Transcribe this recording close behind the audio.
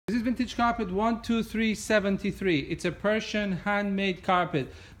is vintage carpet 12373. It's a Persian handmade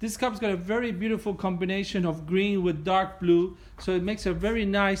carpet. This carpet's got a very beautiful combination of green with dark blue, so it makes a very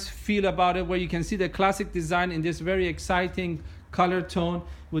nice feel about it, where you can see the classic design in this very exciting color tone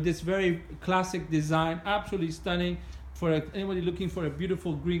with this very classic design. Absolutely stunning for anybody looking for a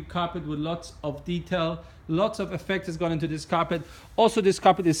beautiful green carpet with lots of detail. Lots of effect has gone into this carpet. Also, this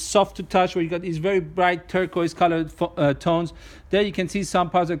carpet is soft to touch, where you got these very bright turquoise colored tones. There you can see some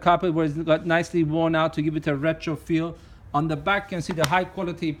parts of the carpet where it's got nicely worn out to give it a retro feel. On the back, you can see the high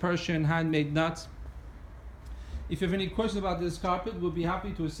quality Persian handmade nuts. If you have any questions about this carpet, we'll be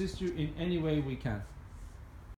happy to assist you in any way we can.